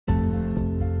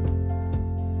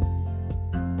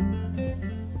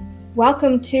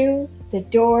Welcome to the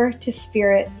Door to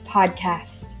Spirit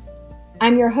podcast.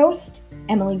 I'm your host,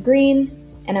 Emily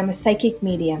Green, and I'm a psychic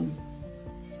medium.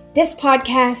 This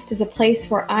podcast is a place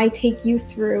where I take you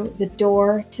through the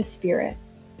door to spirit.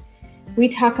 We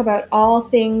talk about all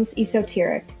things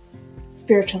esoteric,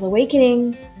 spiritual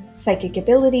awakening, psychic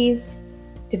abilities,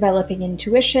 developing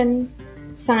intuition,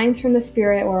 signs from the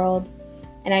spirit world,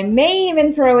 and I may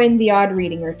even throw in the odd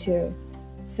reading or two.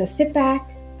 So sit back,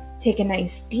 take a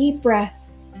nice deep breath,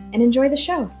 and enjoy the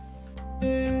show.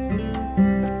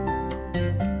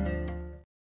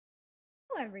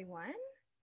 Hello, everyone.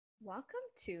 Welcome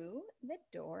to the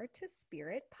Door to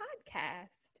Spirit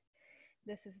podcast.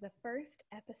 This is the first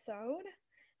episode,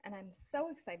 and I'm so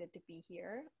excited to be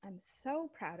here. I'm so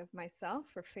proud of myself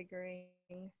for figuring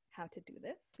how to do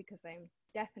this because I'm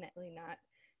definitely not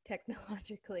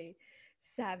technologically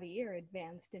savvy or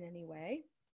advanced in any way.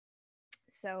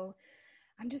 So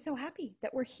I'm just so happy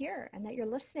that we're here and that you're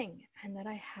listening and that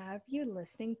I have you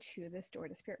listening to this Door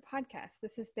to Spirit podcast.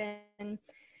 This has been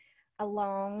a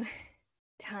long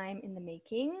time in the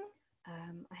making.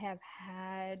 I have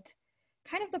had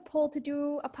kind of the pull to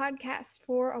do a podcast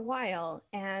for a while,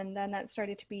 and then that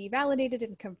started to be validated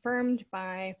and confirmed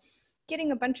by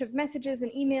getting a bunch of messages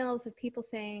and emails of people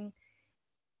saying,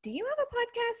 do you have a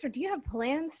podcast or do you have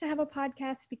plans to have a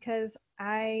podcast? Because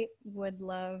I would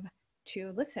love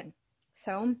to listen.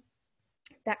 So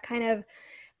that kind of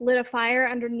lit a fire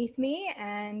underneath me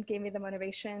and gave me the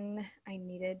motivation I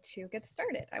needed to get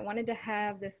started. I wanted to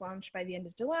have this launched by the end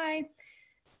of July.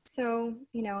 So,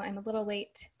 I'm a little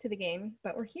late to the game,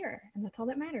 but we're here and that's all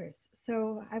that matters.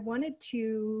 So I wanted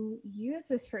to use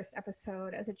this first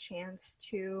episode as a chance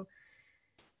to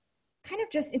kind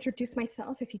of just introduce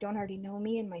myself if you don't already know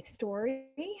me and my story.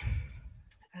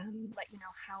 Let you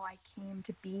know how I came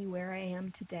to be where I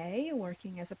am today,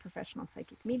 working as a professional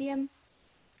psychic medium,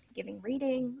 giving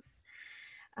readings.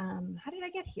 How did I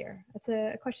get here? That's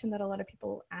a question that a lot of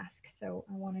people ask. So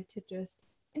I wanted to just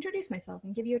introduce myself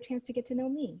and give you a chance to get to know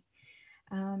me,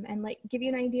 and give you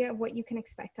an idea of what you can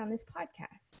expect on this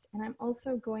podcast. And I'm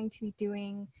also going to be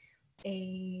doing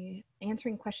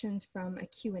answering questions from a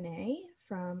Q&A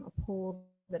from a poll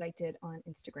that I did on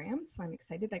Instagram. So I'm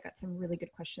excited. I got some really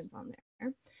good questions on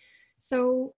there.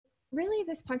 So really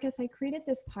I created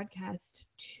this podcast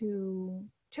to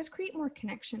just create more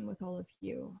connection with all of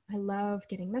you. I love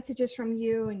getting messages from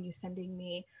you and you sending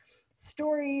me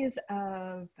stories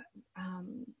of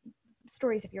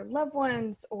your loved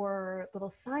ones or little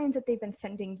signs that they've been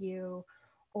sending you,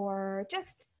 or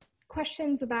just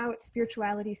questions about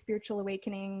spirituality, spiritual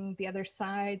awakening, the other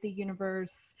side, the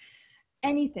universe,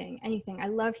 anything. I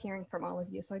love hearing from all of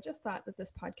you. So I just thought that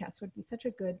this podcast would be such a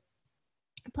good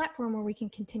platform where we can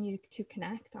continue to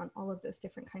connect on all of those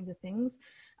different kinds of things.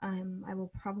 I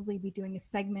will probably be doing a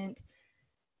segment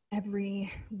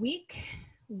every week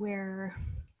where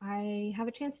I have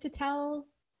a chance to tell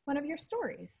one of your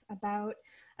stories about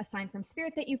a sign from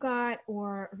spirit that you got,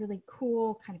 or a really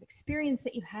cool kind of experience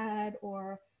that you had,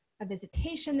 or a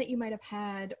visitation that you might have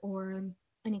had, or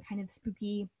any kind of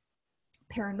spooky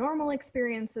paranormal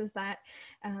experiences that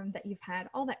you've had,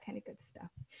 all that kind of good stuff.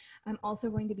 I'm also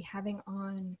going to be having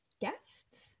on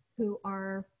guests who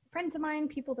are friends of mine,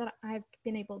 people that I've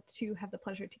been able to have the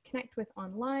pleasure to connect with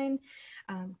online,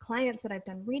 clients that I've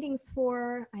done readings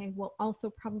for. I will also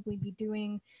probably be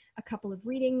doing a couple of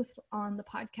readings on the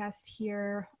podcast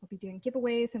here. I'll be doing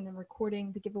giveaways and then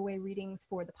recording the giveaway readings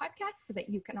for the podcast so that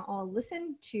you can all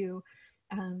listen to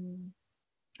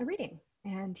a reading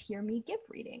and hear me give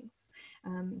readings,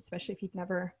 especially if you've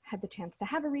never had the chance to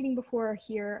have a reading before,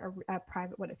 hear a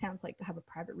private, what it sounds like to have a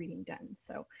private reading done.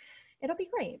 So it'll be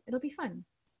great. It'll be fun.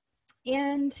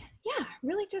 And yeah,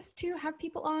 really just to have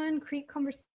people on, create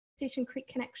conversation, create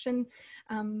connection,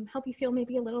 help you feel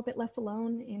maybe a little bit less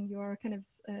alone in your kind of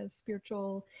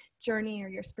spiritual journey or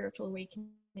your spiritual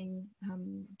awakening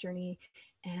journey.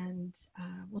 And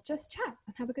we'll just chat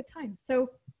and have a good time.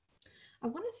 So I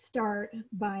want to start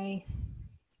by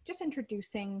just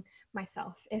introducing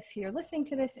myself. If you're listening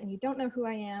to this and you don't know who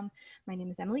I am, my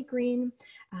name is Emily Green.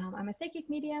 I'm a psychic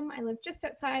medium. I live just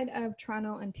outside of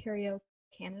Toronto, Ontario,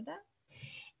 Canada.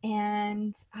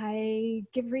 And I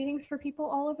give readings for people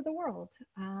all over the world.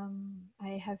 I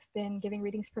have been giving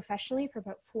readings professionally for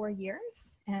about 4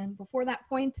 years. And before that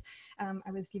point,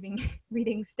 I was giving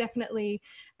readings definitely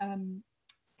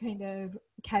kind of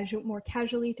more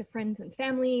casually to friends and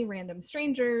family, random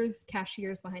strangers,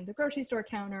 cashiers behind the grocery store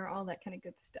counter, all that kind of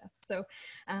good stuff. So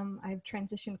I've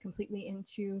transitioned completely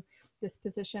into this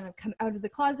position. I've come out of the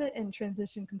closet and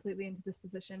transitioned completely into this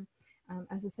position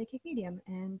as a psychic medium,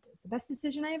 and it's the best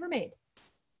decision I ever made.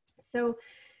 So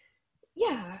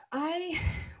yeah, I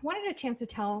wanted a chance to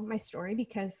tell my story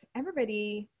because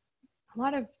a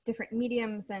lot of different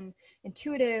mediums and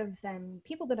intuitives and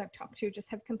people that I've talked to just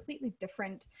have completely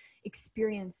different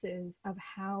experiences of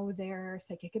how their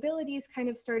psychic abilities kind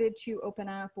of started to open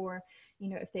up, or,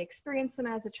 if they experienced them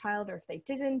as a child, or if they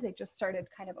didn't, they just started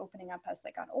kind of opening up as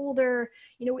they got older.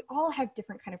 We all have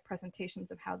different kind of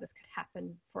presentations of how this could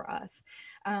happen for us.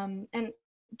 And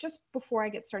just before I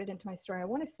get started into my story, I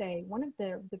want to say one of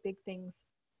the big things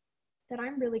that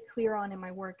I'm really clear on in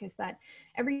my work is that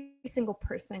every single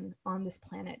person on this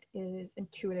planet is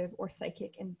intuitive or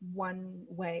psychic in one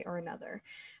way or another.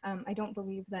 I don't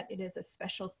believe that it is a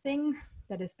special thing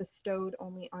that is bestowed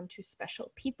only onto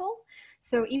special people.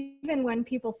 So even when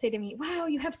people say to me, wow,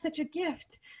 you have such a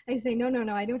gift, I say, no, no,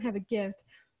 no, I don't have a gift.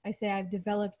 I say I've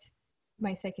developed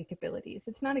my psychic abilities.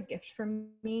 It's not a gift for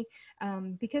me,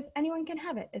 because anyone can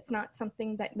have it. It's not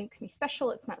something that makes me special.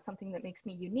 It's not something that makes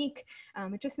me unique.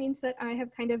 It just means that I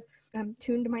have kind of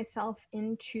tuned myself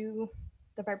into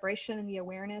the vibration and the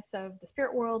awareness of the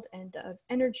spirit world and of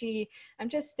energy. I'm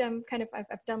just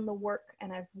I've done the work,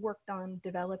 and I've worked on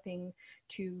developing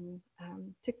to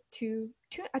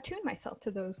attune myself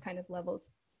to those kind of levels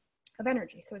of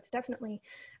energy. So it's definitely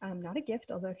not a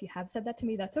gift, although if you have said that to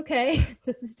me, that's okay.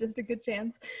 This is just a good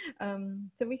chance.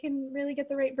 So we can really get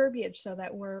the right verbiage so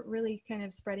that we're really kind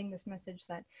of spreading this message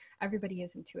that everybody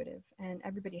is intuitive and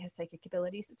everybody has psychic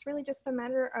abilities. It's really just a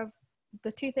matter of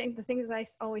the things I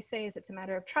always say is it's a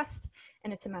matter of trust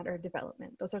and it's a matter of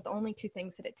development. Those are the only two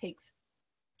things that it takes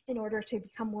in order to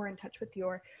become more in touch with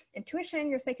your intuition,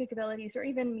 your psychic abilities, or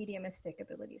even mediumistic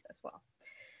abilities as well.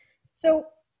 So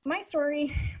my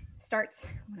story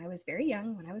starts when I was very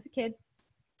young, when I was a kid.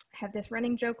 I have this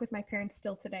running joke with my parents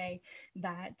still today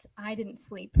that I didn't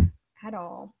sleep at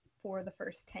all for the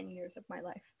first 10 years of my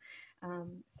life.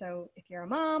 So if you're a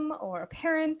mom or a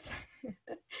parent,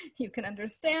 you can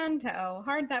understand how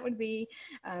hard that would be.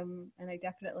 And I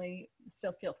definitely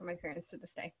still feel for my parents to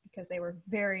this day because they were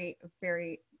very,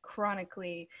 very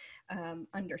chronically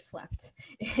underslept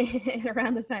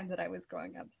around the time that I was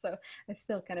growing up. So I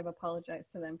still kind of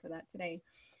apologize to them for that today.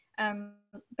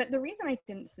 But the reason I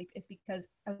didn't sleep is because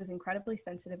I was incredibly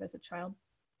sensitive as a child.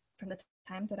 From the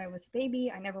time that I was a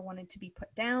baby, I never wanted to be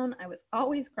put down. I was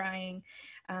always crying.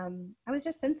 I was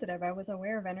just sensitive. I was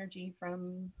aware of energy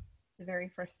from the very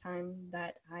first time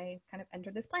that I kind of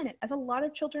entered this planet, as a lot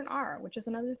of children are, which is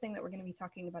another thing that we're going to be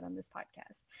talking about on this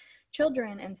podcast.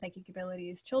 Children and psychic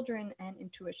abilities, children and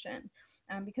intuition,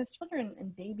 because children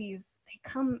and babies, they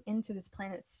come into this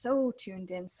planet so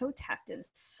tuned in, so tapped in,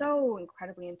 so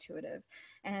incredibly intuitive.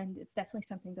 And it's definitely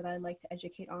something that I like to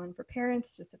educate on for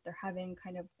parents, just if they're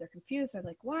they're confused, they're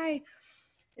like, why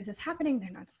is this happening?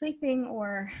 They're not sleeping,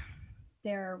 or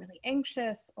they're really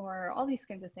anxious, or all these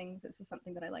kinds of things. This is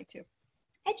something that I like to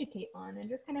educate on and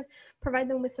just kind of provide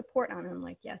them with support on. I'm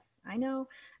like, yes, I know,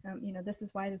 this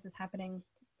is why this is happening,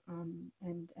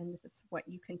 and this is what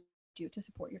you can do to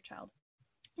support your child.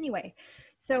 Anyway,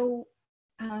 so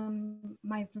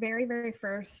my very, very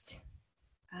first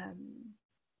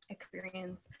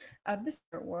experience of the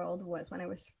spirit world was when I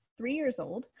was 3 years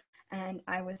old, and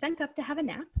I was sent up to have a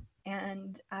nap,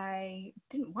 and I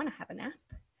didn't want to have a nap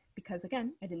because,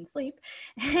 again, I didn't sleep.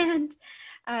 And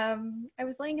I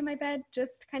was laying in my bed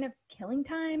just kind of killing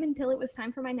time until it was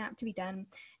time for my nap to be done.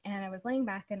 And I was laying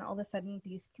back, and all of a sudden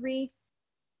these three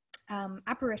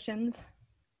apparitions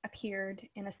appeared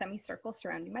in a semicircle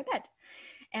surrounding my bed.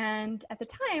 And at the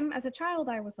time, as a child,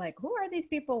 I was like, who are these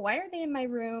people? Why are they in my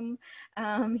room?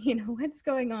 What's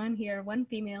going on here? One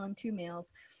female and two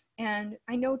males. And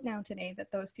I know now today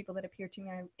that those people that appeared to me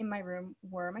in my room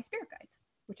were my spirit guides,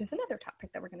 which is another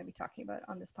topic that we're going to be talking about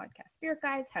on this podcast. Spirit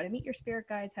guides, how to meet your spirit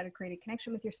guides, how to create a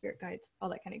connection with your spirit guides, all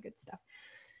that kind of good stuff.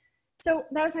 So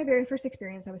that was my very first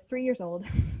experience. I was 3 years old.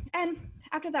 And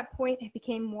after that point, it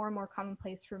became more and more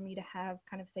commonplace for me to have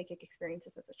kind of psychic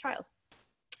experiences as a child.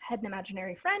 I had an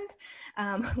imaginary friend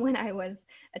when I was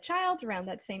a child, around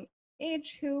that same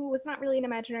age, who was not really an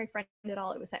imaginary friend at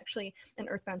all. It was actually an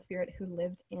earthbound spirit who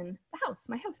lived in the house,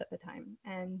 my house at the time.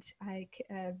 And I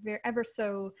ever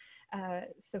so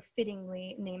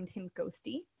fittingly named him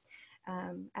Ghosty,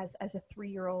 as a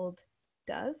 3-year-old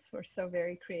does. We're so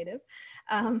very creative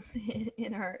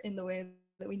in the way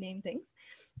that we name things.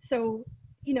 So,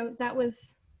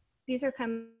 these are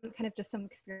kind of just some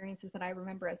experiences that I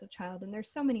remember as a child, and there's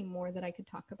so many more that I could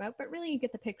talk about, but really you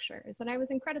get the picture, is that I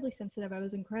was incredibly sensitive. I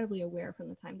was incredibly aware from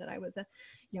the time that I was a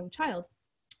young child,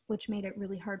 which made it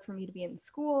really hard for me to be in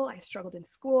school. I struggled in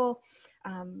school.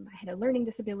 I had a learning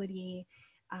disability.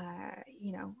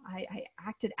 I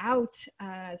acted out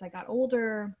as I got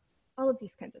older. all of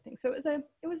these kinds of things. So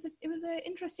it was an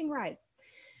interesting ride.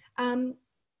 And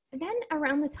then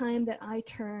around the time that I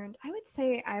turned, I would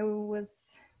say I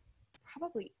was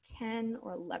probably 10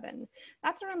 or 11.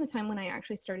 That's around the time when I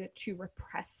actually started to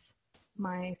repress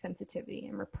my sensitivity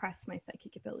and repress my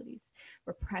psychic abilities,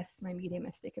 repress my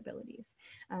mediumistic abilities.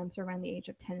 So around the age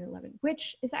of 10 and 11,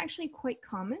 which is actually quite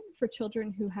common for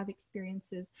children who have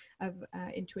experiences of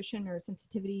intuition or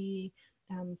sensitivity,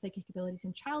 psychic abilities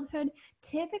in childhood,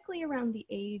 typically around the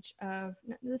age of,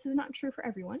 this is not true for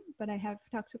everyone, but I have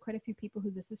talked to quite a few people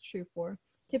who this is true for,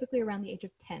 typically around the age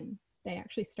of 10, they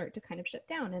actually start to kind of shut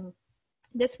down. And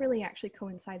this really actually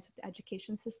coincides with the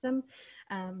education system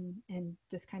and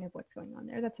just kind of what's going on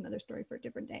there. That's another story for a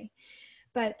different day.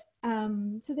 But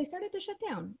so they started to shut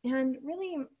down. And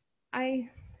really, I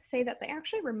say that they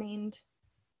actually remained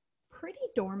pretty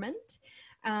dormant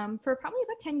for probably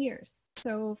about 10 years.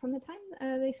 So from the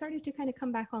time they started to kind of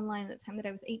come back online at the time that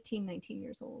I was 18, 19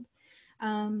 years old.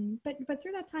 But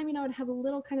through that time, you know, I'd have a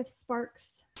little kind of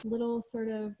sparks, little sort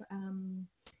of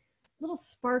little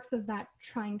sparks of that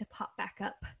trying to pop back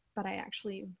up, but I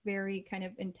actually very kind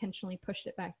of intentionally pushed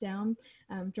it back down.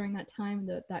 During that time,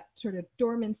 that sort of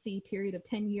dormancy period of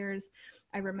 10 years,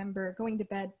 I remember going to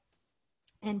bed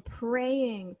and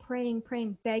praying,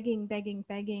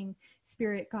 begging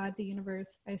Spirit, God, the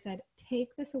universe. I said,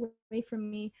 take this away from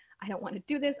me. I don't want to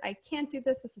do this. I can't do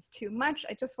this. This is too much.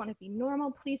 I just want to be normal.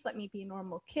 Please let me be a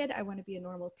normal kid. I want to be a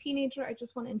normal teenager. I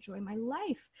just want to enjoy my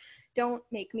life. Don't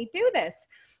make me do this.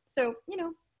 So, you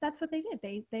know, that's what they did.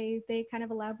 They kind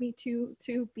of allowed me to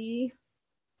be,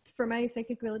 for my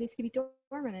psychic abilities to be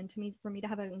dormant, and for me to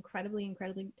have an incredibly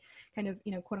kind of,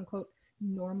 you know, quote unquote,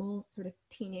 normal sort of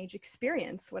teenage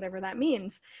experience, whatever that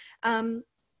means.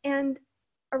 And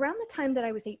around the time that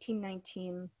I was 18,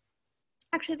 19,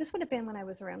 actually this would have been when I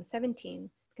was around 17,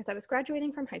 because I was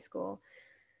graduating from high school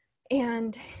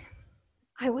and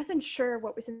I wasn't sure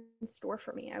what was in store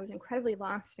for me. I was incredibly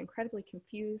lost, incredibly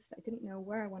confused. I didn't know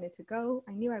where I wanted to go.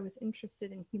 I knew I was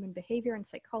interested in human behavior and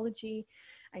psychology.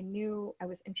 I knew I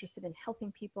was interested in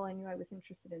helping people. I knew I was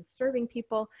interested in serving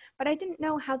people, but I didn't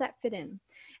know how that fit in.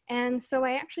 And so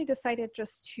I actually decided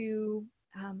just to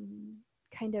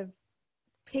kind of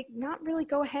not really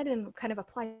go ahead and kind of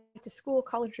apply to school,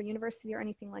 college, or university or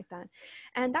anything like that.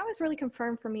 And that was really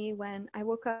confirmed for me when I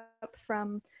woke up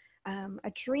from a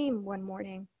dream one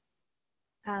morning,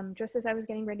 just as I was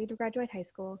getting ready to graduate high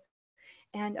school,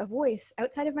 and a voice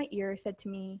outside of my ear said to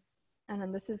me, and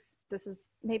then this is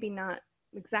maybe not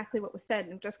exactly what was said,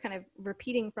 and just kind of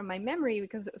repeating from my memory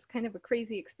because it was kind of a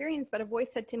crazy experience, but a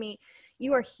voice said to me,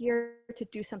 you are here to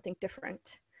do something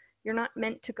different. You're not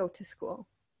meant to go to school.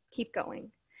 Keep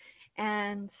going.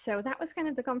 And so that was kind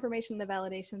of the confirmation, the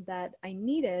validation that I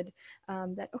needed,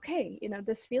 that, okay, you know,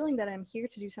 this feeling that I'm here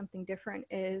to do something different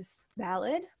is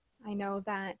valid. I know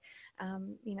that,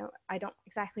 you know, I don't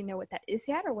exactly know what that is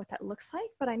yet or what that looks like,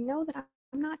 but I know that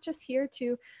I'm not just here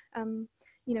to, you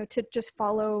know, to just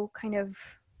follow kind of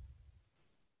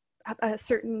a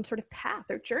certain sort of path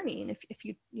or journey. And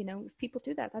if people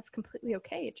do that, that's completely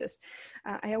okay. It just,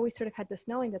 I always sort of had this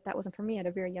knowing that that wasn't for me at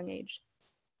a very young age.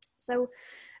 So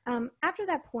after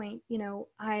that point, you know,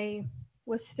 I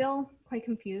was still quite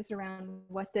confused around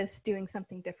what this doing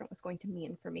something different was going to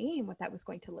mean for me and what that was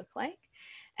going to look like.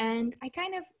 And I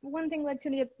kind of, one thing led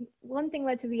to the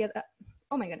other.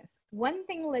 Oh my goodness. One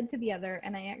thing led to the other.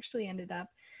 And I actually ended up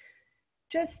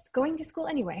just going to school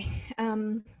anyway,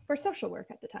 for social work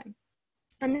at the time.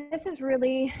 And this is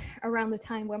really around the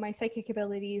time when my psychic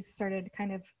abilities started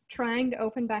kind of trying to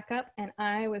open back up, and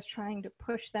I was trying to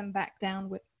push them back down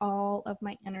with all of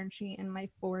my energy and my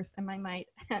force and my might.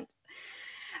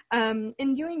 And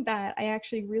in doing that, I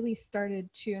actually really started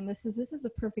to, and this is a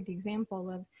perfect example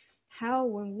of how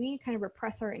when we kind of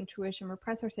repress our intuition,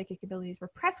 repress our psychic abilities,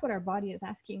 repress what our body is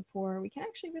asking for, we can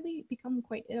actually really become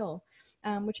quite ill,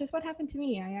 which is what happened to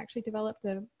me. I actually developed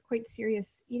a quite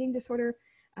serious eating disorder.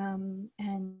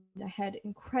 And I had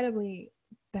incredibly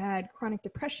bad chronic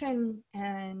depression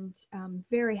and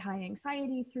very high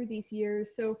anxiety through these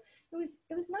years. So it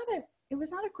was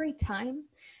not a great time.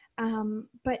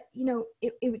 But you know,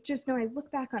 it just, I look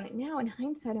back on it now in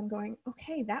hindsight, I'm going,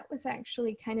 okay, that was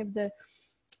actually kind of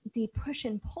the push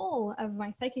and pull of my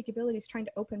psychic abilities trying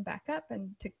to open back up and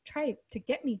to try to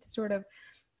get me to sort of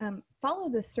follow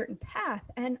this certain path.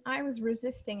 And I was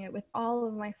resisting it with all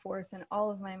of my force and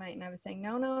all of my might. And I was saying,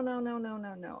 no,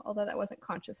 although that wasn't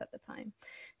conscious at the time.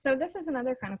 So this is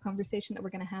another kind of conversation that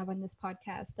we're going to have on this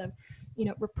podcast of, you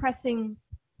know, repressing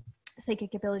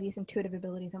psychic abilities, intuitive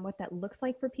abilities, and what that looks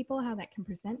like for people, how that can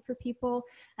present for people,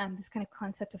 this kind of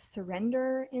concept of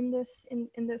surrender in this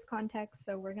context.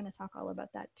 So we're going to talk all about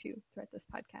that too throughout this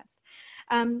podcast.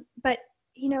 But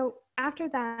after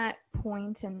that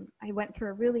point, and I went through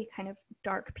a really kind of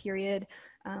dark period,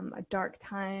 a dark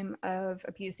time of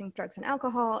abusing drugs and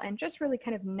alcohol, and just really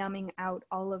kind of numbing out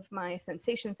all of my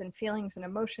sensations and feelings and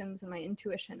emotions and my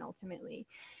intuition ultimately.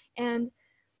 And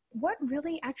what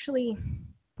really actually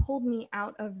pulled me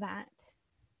out of that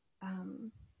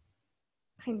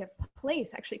kind of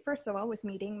place, actually, first of all, was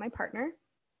meeting my partner,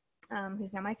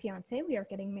 who's now my fiance. We are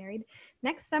getting married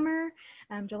next summer,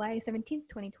 July 17th,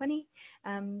 2020.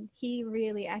 He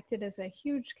really acted as a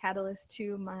huge catalyst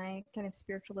to my kind of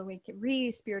spiritual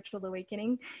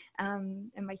awakening,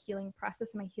 and my healing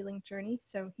process, and my healing journey.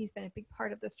 So he's been a big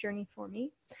part of this journey for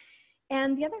me.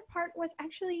 And the other part was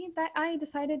actually that I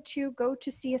decided to go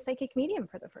to see a psychic medium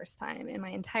for the first time in my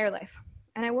entire life.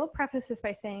 And I will preface this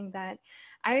by saying that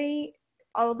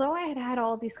although I had had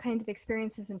all these kinds of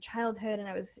experiences in childhood, and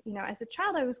I was, as a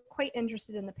child, I was quite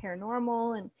interested in the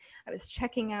paranormal, and I was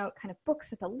checking out kind of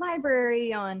books at the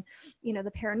library on,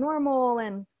 the paranormal,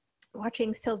 and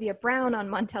watching Sylvia Browne on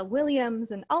Montel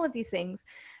Williams and all of these things.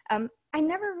 I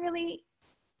never really,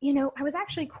 I was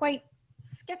actually quite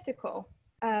skeptical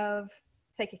of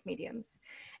psychic mediums.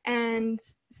 And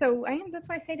so that's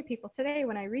why I say to people today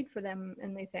when I read for them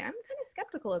and they say, I'm kind of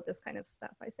skeptical of this kind of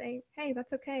stuff, I say, hey,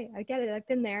 that's okay. I get it. I've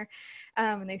been there.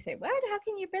 And they say, what? How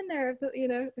can you been there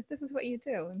if this is what you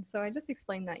do? And so I just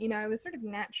explained that, I was sort of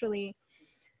naturally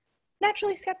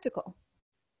skeptical.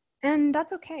 And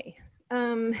that's okay.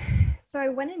 So I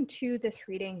went into this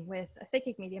reading with a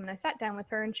psychic medium, and I sat down with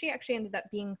her, and she actually ended up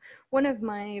being one of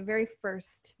my very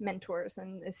first mentors,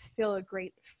 and is still a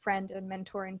great friend and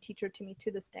mentor and teacher to me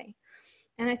to this day.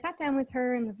 And I sat down with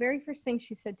her, and the very first thing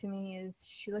she said to me is,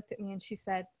 she looked at me and she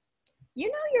said,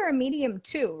 you're a medium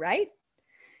too, right?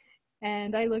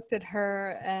 And I looked at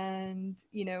her, and,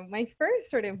 my first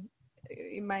sort of,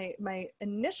 my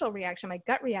initial reaction, my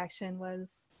gut reaction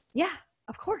was, yeah,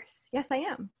 of course, yes, I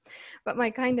am. But my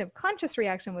kind of conscious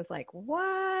reaction was like,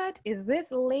 what is this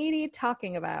lady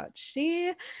talking about?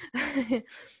 She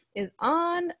is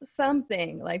on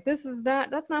something. Like, that's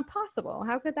not possible.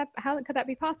 How could that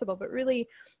be possible? But really,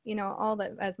 all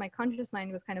that, as my conscious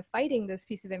mind was kind of fighting this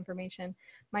piece of information,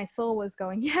 my soul was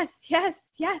going, yes, yes,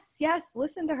 yes, yes,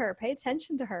 listen to her, pay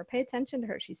attention to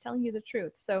her, she's telling you the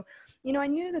truth. So, I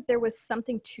knew that there was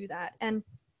something to that. And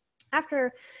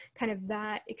after kind of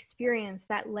that experience,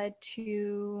 that led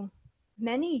to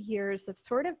many years of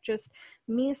sort of just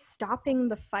me stopping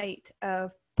the fight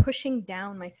of pushing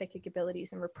down my psychic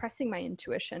abilities and repressing my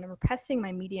intuition and repressing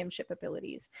my mediumship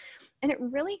abilities. And it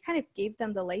really kind of gave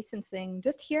them the licensing,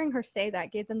 just hearing her say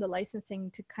that gave them the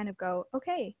licensing to kind of go,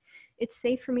 okay, it's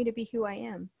safe for me to be who I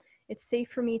am. It's safe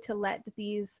for me to let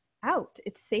these out.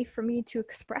 It's safe for me to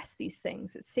express these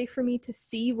things. It's safe for me to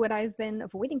see what I've been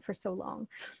avoiding for so long.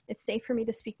 It's safe for me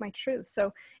to speak my truth.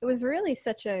 So it was really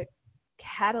such a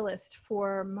catalyst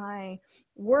for my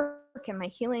work and my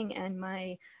healing and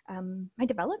my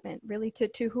development, really,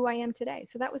 to who I am today.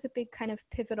 So that was a big kind of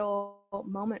pivotal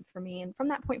moment for me. And from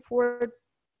that point forward,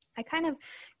 I kind of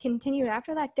continued.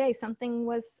 After that day, something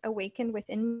was awakened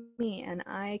within me, and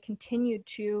I continued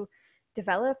to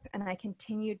develop, and I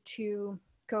continued to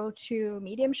go to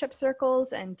mediumship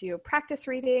circles and do practice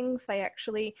readings. I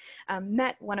actually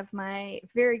met one of my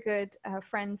very good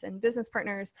friends and business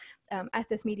partners at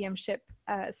this mediumship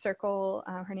circle.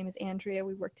 Her name is Andrea.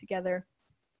 We work together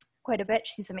quite a bit.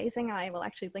 She's amazing. I will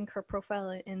actually link her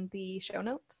profile in the show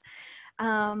notes.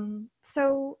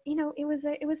 So, it was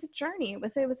a journey. It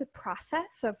was a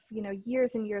process of,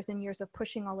 years and years and years of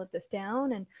pushing all of this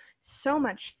down, and so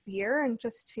much fear, and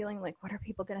just feeling like, what are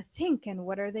people going to think? And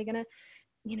what are they going to,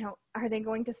 are they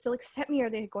going to still accept me? Are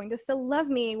they going to still love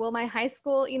me? Will my high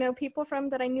school, people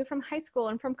that I knew from high school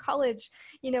and from college,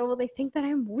 will they think that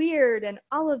I'm weird, and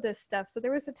all of this stuff? So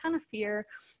there was a ton of fear.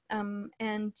 And,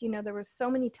 there was so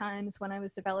many times when I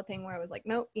was developing where I was like,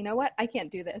 no, you know what? I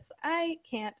can't do this. I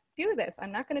can't do this.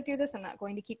 I'm not going to do this. I'm not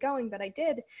going to keep going, but I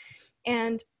did.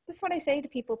 And this is what I say to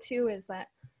people too, is that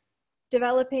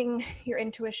developing your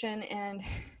intuition and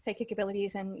psychic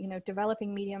abilities and,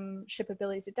 developing mediumship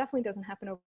abilities, it definitely doesn't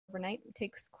happen overnight. It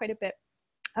takes quite a bit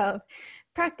of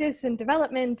practice and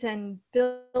development and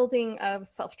building of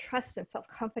self-trust and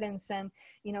self-confidence and,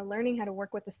 learning how to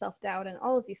work with the self-doubt and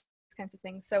all of these kinds of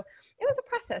things. So it was a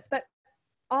process, but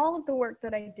all of the work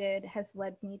that I did has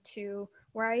led me to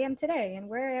where I am today. And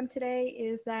where I am today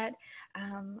is that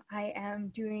I am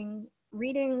doing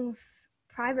readings,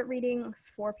 private readings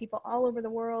for people all over the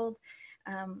world.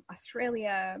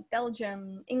 Australia,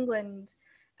 Belgium, England,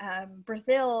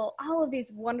 Brazil, all of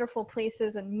these wonderful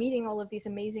places, and meeting all of these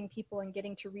amazing people and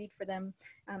getting to read for them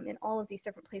in all of these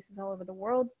different places all over the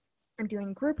world. I'm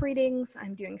doing group readings,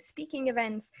 I'm doing speaking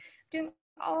events, doing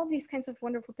all these kinds of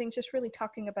wonderful things, just really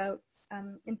talking about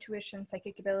intuition,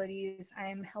 psychic abilities.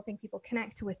 I'm helping people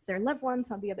connect with their loved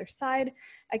ones on the other side.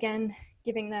 Again,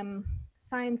 giving them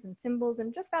signs and symbols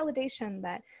and just validation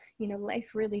that, you know,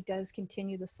 life really does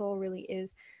continue. The soul really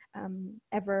is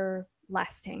ever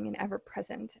lasting and ever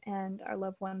present, and our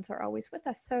loved ones are always with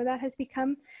us. So that has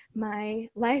become my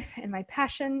life and my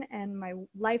passion and my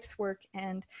life's work.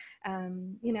 And,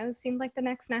 you know, it seemed like the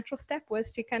next natural step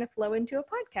was to kind of flow into a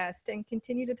podcast and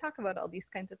continue to talk about all these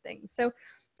kinds of things. So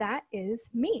that is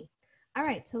me. All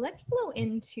right, so let's flow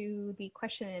into the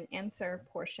question and answer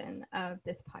portion of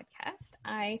this podcast.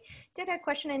 I did a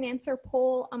question and answer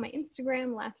poll on my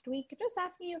Instagram last week, just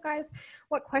asking you guys,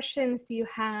 what questions do you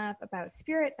have about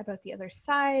spirit, about the other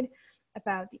side,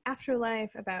 about the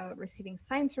afterlife, about receiving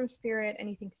signs from spirit,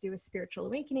 anything to do with spiritual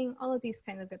awakening, all of these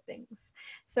kind of good things.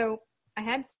 So I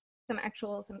had some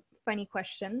funny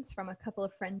questions from a couple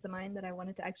of friends of mine that I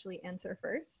wanted to actually answer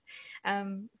first.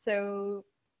 So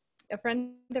a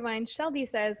friend of mine, Shelby,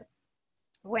 says,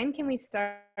 when can we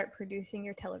start producing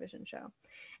your television show?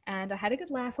 And I had a good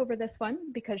laugh over this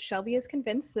one because Shelby is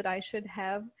convinced that I should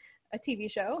have a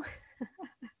TV show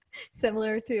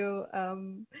similar to,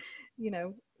 you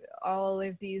know, all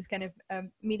of these kind of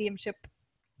mediumship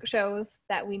shows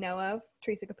that we know of,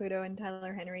 Teresa Caputo and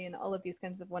Tyler Henry and all of these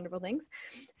kinds of wonderful things.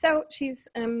 So she's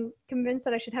convinced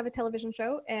that I should have a television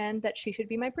show and that she should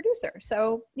be my producer.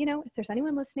 So, you know, if there's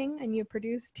anyone listening and you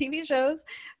produce TV shows,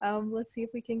 let's see if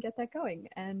we can get that going.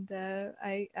 And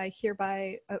I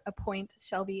hereby appoint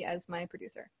Shelby as my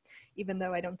producer, even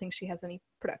though I don't think she has any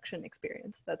production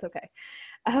experience. That's okay.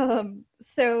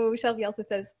 So Shelby also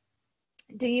says,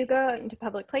 do you go out into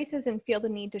public places and feel the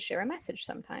need to share a message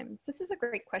sometimes? This is a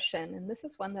great question, and this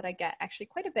is one that I get actually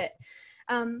quite a bit.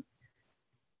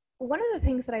 One of the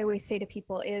things that I always say to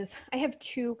people is I have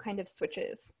two kind of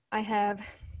switches. I have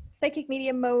psychic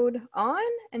medium mode on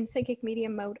and psychic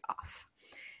medium mode off.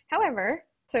 However,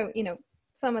 so, you know,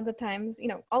 some of the times, you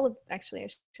know, all of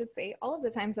the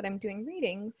times that I'm doing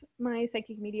readings, my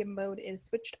psychic medium mode is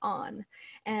switched on.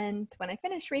 And when I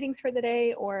finish readings for the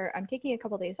day or I'm taking a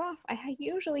couple of days off, I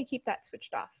usually keep that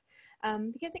switched off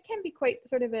because it can be quite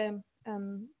sort of an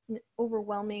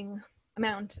overwhelming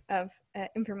amount of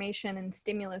information and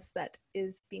stimulus that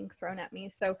is being thrown at me.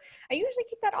 So I usually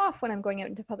keep that off when I'm going out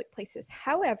into public places.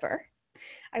 However,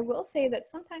 I will say that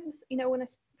sometimes, you know, when a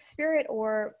spirit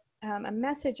or a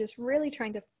message is really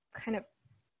trying to kind of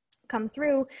come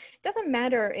through, it doesn't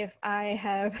matter if I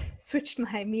have switched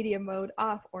my medium mode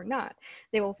off or not,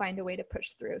 they will find a way to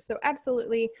push through. So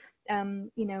absolutely,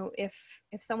 you know, if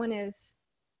someone is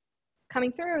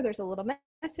coming through, there's a little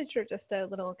message or just a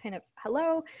little kind of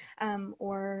hello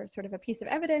or sort of a piece of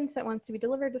evidence that wants to be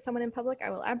delivered to someone in public,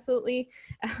 I will absolutely,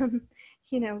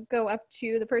 you know, go up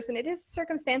to the person. It is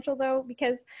circumstantial though,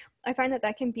 because I find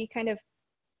that can be kind of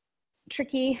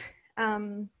tricky,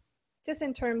 just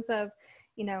in terms of,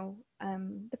 you know,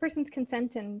 the person's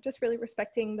consent and just really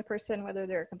respecting the person, whether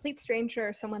they're a complete stranger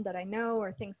or someone that I know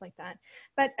or things like that.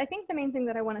 But I think the main thing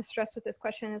that I want to stress with this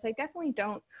question is I definitely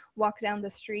don't walk down the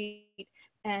street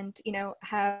and, you know,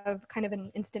 have kind of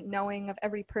an instant knowing of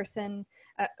every person,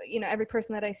 you know, every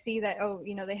person that I see that, oh,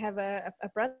 you know, they have a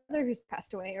brother who's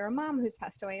passed away or a mom who's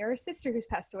passed away or a sister who's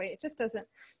passed away. It just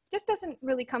doesn't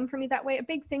really come for me that way. A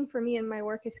big thing for me in my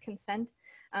work is consent.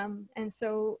 And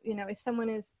so, you know, if someone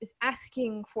is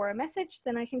asking for a message,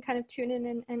 then I can kind of tune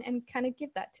in and kind of give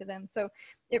that to them. So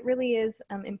it really is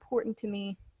important to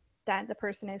me that the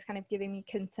person is kind of giving me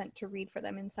consent to read for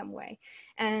them in some way.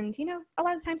 And, you know, a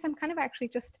lot of times I'm kind of actually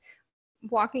just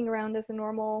walking around as a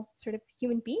normal sort of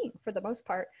human being for the most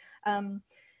part.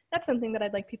 That's something that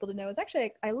I'd like people to know is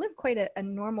actually I live quite a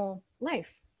normal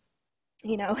life.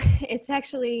 You know, it's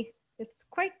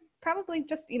quite probably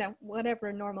just, you know,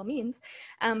 whatever normal means.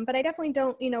 But I definitely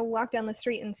don't, you know, walk down the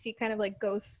street and see kind of like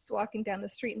ghosts walking down the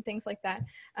street and things like that.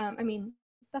 I mean,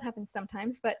 that happens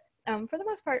sometimes, but for the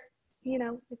most part, you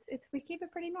know, we keep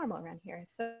it pretty normal around here.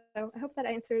 So I hope that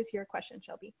answers your question,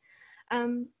 Shelby.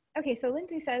 Okay, so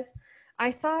Lindsay says, I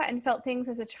saw and felt things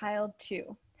as a child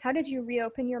too. How did you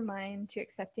reopen your mind to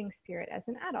accepting spirit as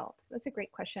an adult? That's a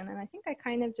great question. And I think I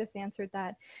kind of just answered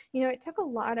that. You know, it took a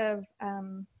lot of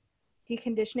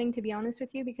deconditioning, to be honest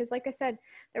with you, because like I said,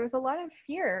 there was a lot of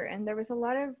fear, and there was a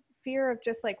lot of fear of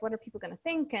just like, what are people going to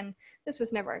think? And this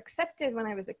was never accepted when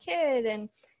I was a kid. And,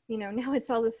 you know, now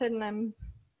it's all of a sudden I'm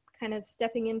kind of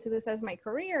stepping into this as my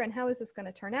career, and how is this going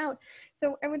to turn out?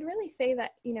 So I would really say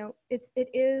that, you know, it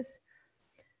is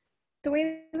the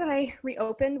way that I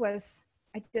reopened was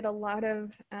I did a lot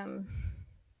of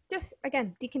just,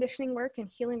 again, deconditioning work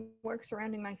and healing work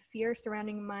surrounding my fear,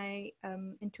 surrounding my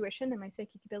intuition and my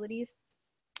psychic abilities.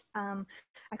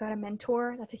 I got a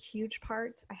mentor. That's a huge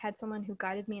part. I had someone who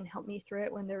guided me and helped me through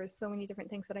it when there was so many different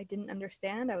things that I didn't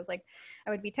understand. I was like, I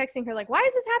would be texting her like, why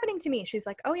is this happening to me? She's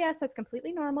like, oh yes, that's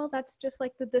completely normal. That's just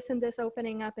like the this and this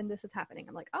opening up and this is happening.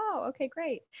 I'm like, oh, okay,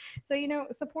 great. So, you know,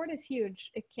 support is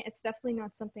huge. It's definitely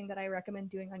not something that I recommend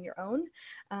doing on your own.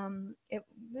 It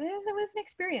was an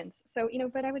experience. So, you know,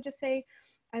 but I would just say,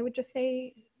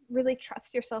 really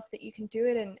trust yourself that you can do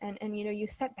it, and you know, you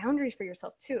set boundaries for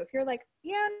yourself too. If you're like,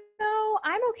 yeah, no,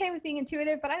 I'm okay with being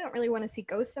intuitive, but I don't really want to see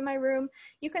ghosts in my room,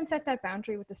 you can set that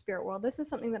boundary with the spirit world. This is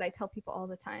something that I tell people all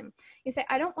the time. You say,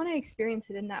 I don't want to experience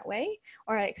it in that way,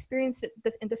 or I experienced it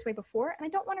in this way before, and I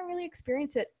don't want to really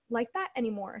experience it like that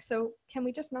anymore. So can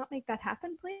we just not make that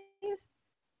happen, please?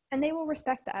 And they will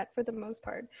respect that for the most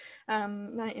part.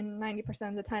 In 90%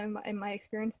 of the time, in my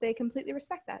experience, they completely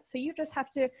respect that. So you just have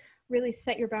to really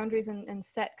set your boundaries and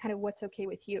set kind of what's okay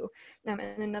with you. And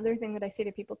another thing that I say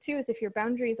to people too is if your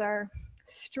boundaries are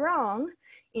strong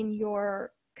in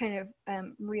your kind of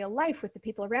real life with the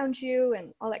people around you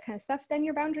and all that kind of stuff, then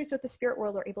your boundaries with the spirit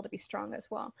world are able to be strong as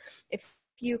well. If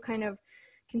you kind of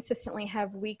consistently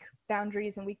have weak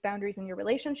boundaries in your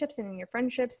relationships and in your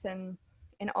friendships and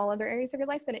in all other areas of your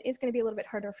life, then it is going to be a little bit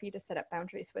harder for you to set up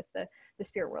boundaries with the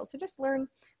spirit world. So just learn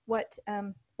what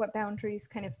boundaries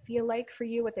kind of feel like for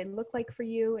you, what they look like for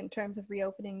you in terms of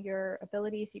reopening your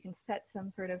abilities. You can set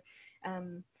some sort of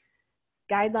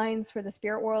guidelines for the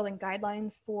spirit world and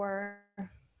guidelines for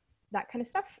that kind of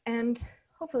stuff. And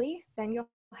hopefully then you'll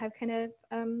have kind of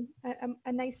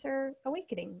a nicer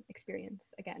awakening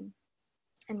experience again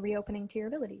and reopening to your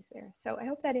abilities there. So I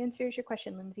hope that answers your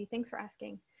question, Lindsay. Thanks for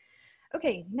asking.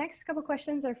 Okay, next couple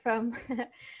questions are from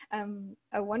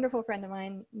a wonderful friend of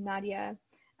mine, Nadia.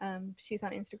 She's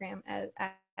on Instagram at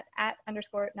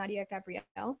 _ Nadia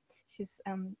Gabrielle. She's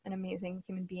an amazing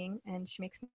human being, and she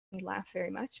makes me laugh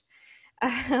very much.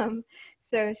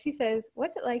 So she says,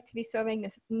 what's it like to be so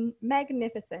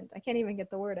magnificent? I can't even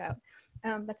get the word out.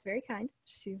 That's very kind.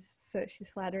 She's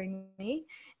flattering me,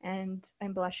 and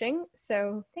I'm blushing.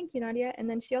 So thank you, Nadia. And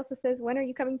then she also says, when are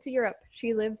you coming to Europe?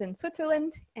 She lives in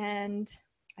Switzerland, and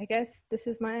I guess this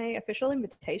is my official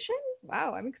invitation.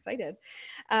 Wow, I'm excited.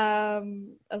 As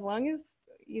long as,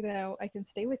 you know, I can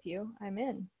stay with you, I'm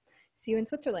in. See you in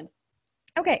Switzerland.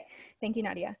 Okay, thank you,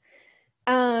 Nadia.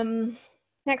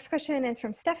 Next question is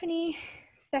from Stephanie.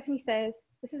 Stephanie says,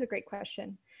 this is a great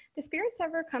question. Do spirits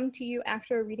ever come to you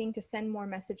after a reading to send more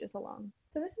messages along?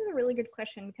 So this is a really good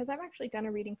question because I've actually done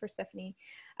a reading for Stephanie.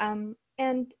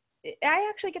 And I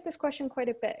actually get this question quite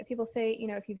a bit. People say, you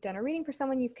know, if you've done a reading for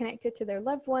someone, you've connected to their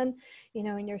loved one, you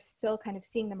know, and you're still kind of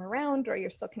seeing them around, or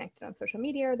you're still connected on social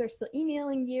media, or they're still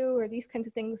emailing you, or these kinds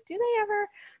of things. Do they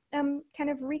ever kind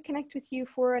of reconnect with you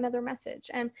for another message?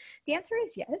 And the answer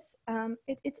is yes.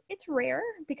 It's rare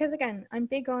because, again, I'm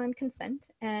big on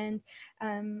consent, and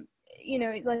you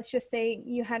know, let's just say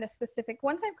you had a specific,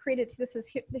 once I've created,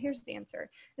 here's the answer,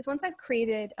 is once I've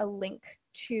created a link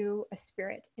to a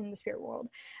spirit in the spirit world,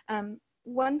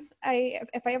 if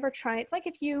I ever try, it's like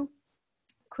if you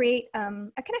create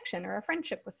a connection or a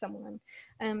friendship with someone,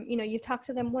 you know, you talk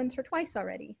to them once or twice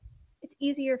already, it's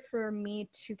easier for me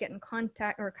to get in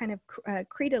contact or kind of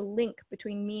create a link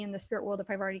between me and the spirit world if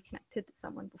I've already connected to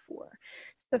someone before.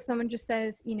 So if someone just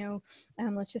says, you know,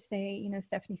 let's just say, you know,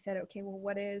 Stephanie said, okay, well,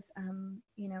 what is,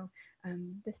 you know,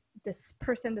 this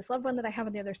person, this loved one that I have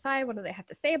on the other side, what do they have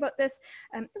to say about this?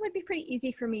 It would be pretty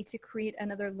easy for me to create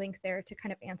another link there to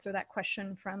kind of answer that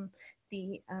question from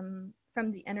the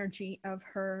energy of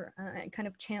her, and kind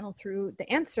of channel through the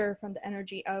answer from the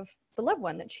energy of the loved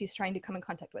one that she's trying to come in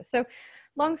contact with. So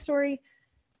long story,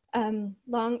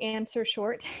 long answer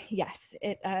short, yes,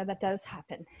 that does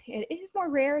happen. It is more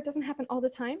rare. It doesn't happen all the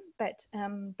time, but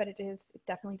it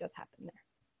definitely does happen there.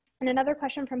 And another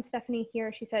question from Stephanie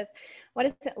here. She says, what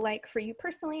is it like for you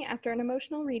personally after an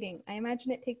emotional reading? I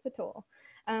imagine it takes a toll.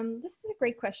 This is a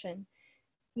great question.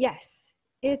 Yes.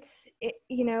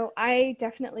 You know, I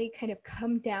definitely kind of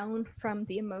come down from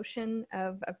the emotion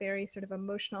of a very sort of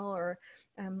emotional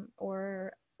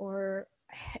or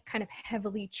kind of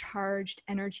heavily charged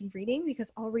energy reading,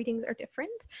 because all readings are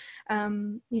different.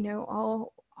 You know,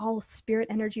 all spirit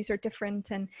energies are different.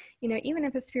 And, you know, even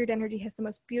if a spirit energy has the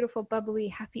most beautiful, bubbly,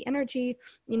 happy energy,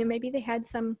 you know, maybe they had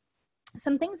some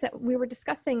some things that we were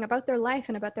discussing about their life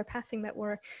and about their passing that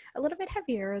were a little bit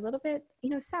heavier, a little bit,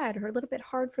 sad, or a little bit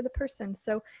hard for the person.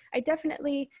 So I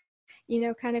definitely,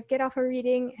 kind of get off a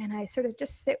reading and I sort of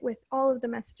just sit with all of the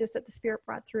messages that the Spirit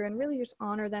brought through and really just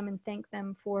honor them and thank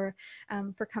them for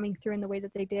coming through in the way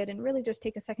that they did, and really just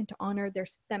take a second to honor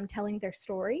them telling their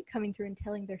story, coming through and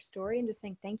telling their story, and just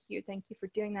saying thank you for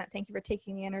doing that, thank you for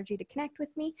taking the energy to connect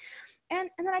with me. And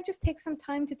then I just take some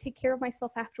time to take care of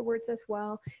myself afterwards as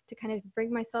well, to kind of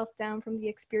bring myself down from the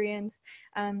experience.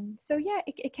 So yeah,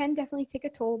 it can definitely take a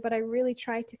toll, but I really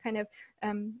try to kind of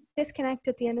disconnect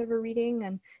at the end of a reading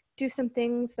and do some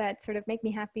things that sort of make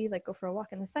me happy, like go for a walk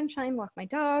in the sunshine, walk my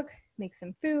dog, make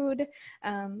some food,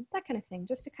 that kind of thing,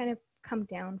 just to kind of come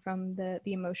down from the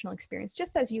emotional experience,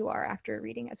 just as you are after a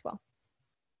reading as well.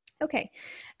 Okay,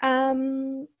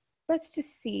 let's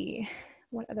just see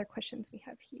what other questions we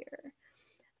have here.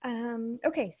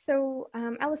 Okay, so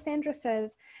Alessandra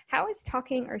says, how is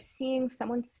talking or seeing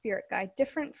someone's spirit guide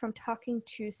different from talking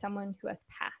to someone who has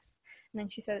passed? And then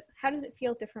she says, how does it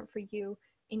feel different for you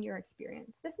in your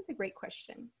experience? This is a great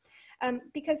question,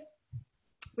 because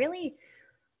really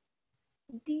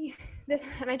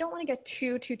and I don't want to get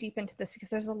too deep into this because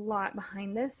there's a lot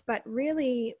behind this, but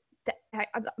really I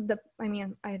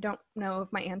don't know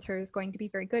if my answer is going to be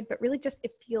very good, but really just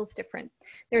it feels different.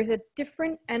 There's a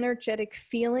different energetic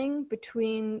feeling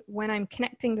between when I'm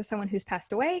connecting to someone who's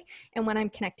passed away and when I'm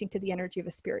connecting to the energy of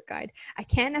a spirit guide. I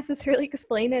can't necessarily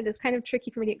explain it. It's kind of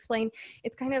tricky for me to explain.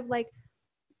 It's kind of like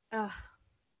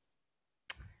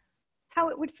how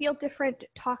it would feel different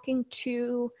talking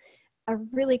to a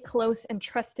really close and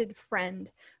trusted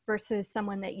friend versus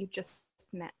someone that you just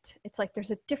met. It's like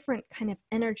there's a different kind of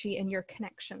energy in your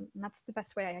connection, and that's the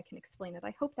best way I can explain it.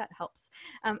 I hope that helps.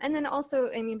 And then also,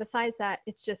 besides that,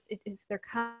 they're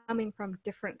coming from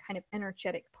different kind of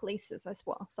energetic places as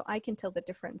well. So I can tell the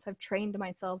difference. I've trained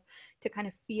myself to kind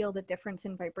of feel the difference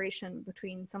in vibration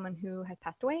between someone who has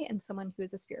passed away and someone who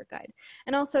is a spirit guide.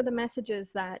 And also the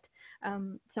messages that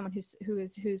someone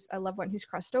who's a loved one who's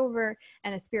crossed over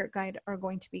and a spirit guide are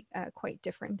going to be quite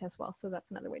different as well. So that's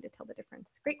another way to tell the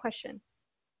difference. Great question.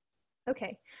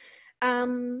 Okay.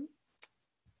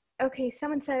 Okay,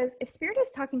 someone says, if spirit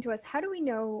is talking to us, how do we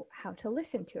know how to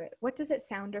listen to it? What does it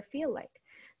sound or feel like?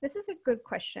 This is a good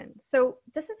question. So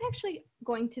this is actually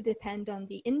going to depend on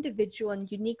the individual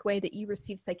and unique way that you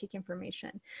receive psychic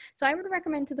information. So I would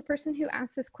recommend to the person who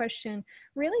asked this question,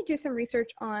 really do some research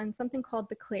on something called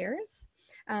the clairs.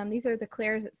 These are the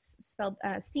clairs, it's spelled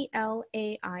C-L-A-I-R-S.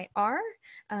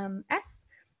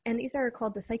 And these are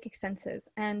called the psychic senses.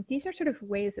 And these are sort of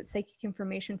ways that psychic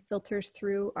information filters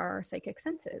through our psychic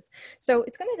senses. So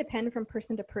it's going to depend from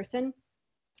person to person.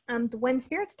 When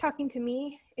spirit's talking to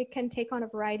me, it can take on a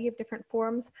variety of different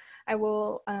forms. I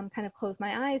will kind of close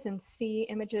my eyes and see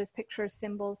images, pictures,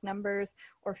 symbols, numbers,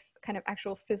 or kind of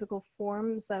actual physical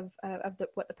forms of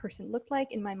what the person looked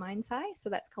like in my mind's eye. So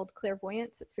that's called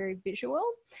clairvoyance. It's very visual.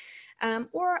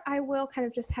 Or I will kind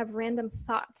of just have random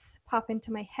thoughts pop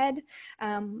into my head.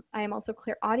 I am also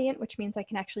clairaudient, which means I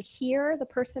can actually hear the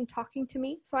person talking to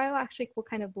me. So I will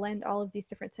kind of blend all of these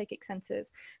different psychic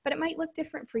senses, but it might look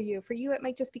different for you. For you, it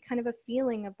might just be kind of a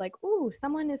feeling of like, ooh,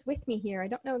 someone is with me here. I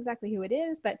don't know exactly who it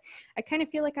is, but I kind of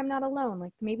feel like I'm not alone.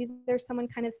 Like maybe there's someone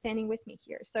kind of standing with me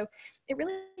here. So it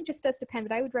really just does depend,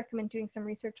 but I would recommend doing some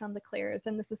research on the clairs.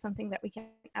 And this is something that we can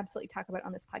absolutely talk about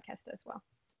on this podcast as well.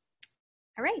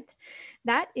 All right,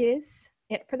 that is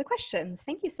it for the questions.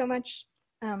 Thank you so much,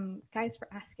 guys, for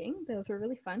asking. Those were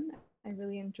really fun. I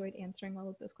really enjoyed answering all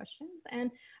of those questions.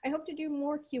 And I hope to do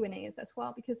more Q&As as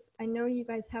well, because I know you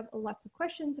guys have lots of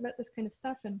questions about this kind of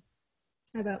stuff and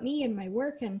about me and my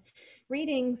work and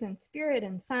readings and spirit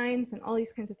and signs and all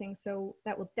these kinds of things. So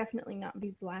that will definitely not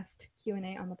be the last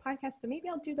Q&A on the podcast. So maybe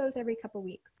I'll do those every couple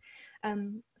weeks.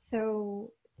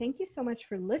 So thank you so much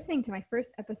for listening to my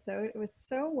first episode. It was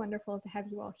so wonderful to have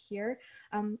you all here.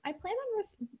 I plan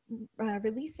on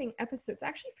releasing episodes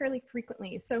actually fairly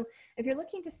frequently. So if you're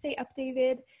looking to stay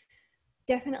updated,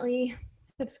 definitely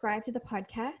subscribe to the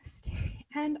podcast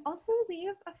and also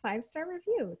leave a 5-star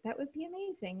review. That would be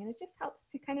amazing. And it just helps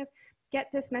to kind of get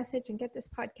this message and get this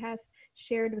podcast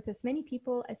shared with as many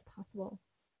people as possible.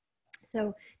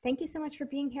 So thank you so much for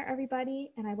being here,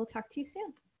 everybody, and I will talk to you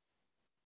soon.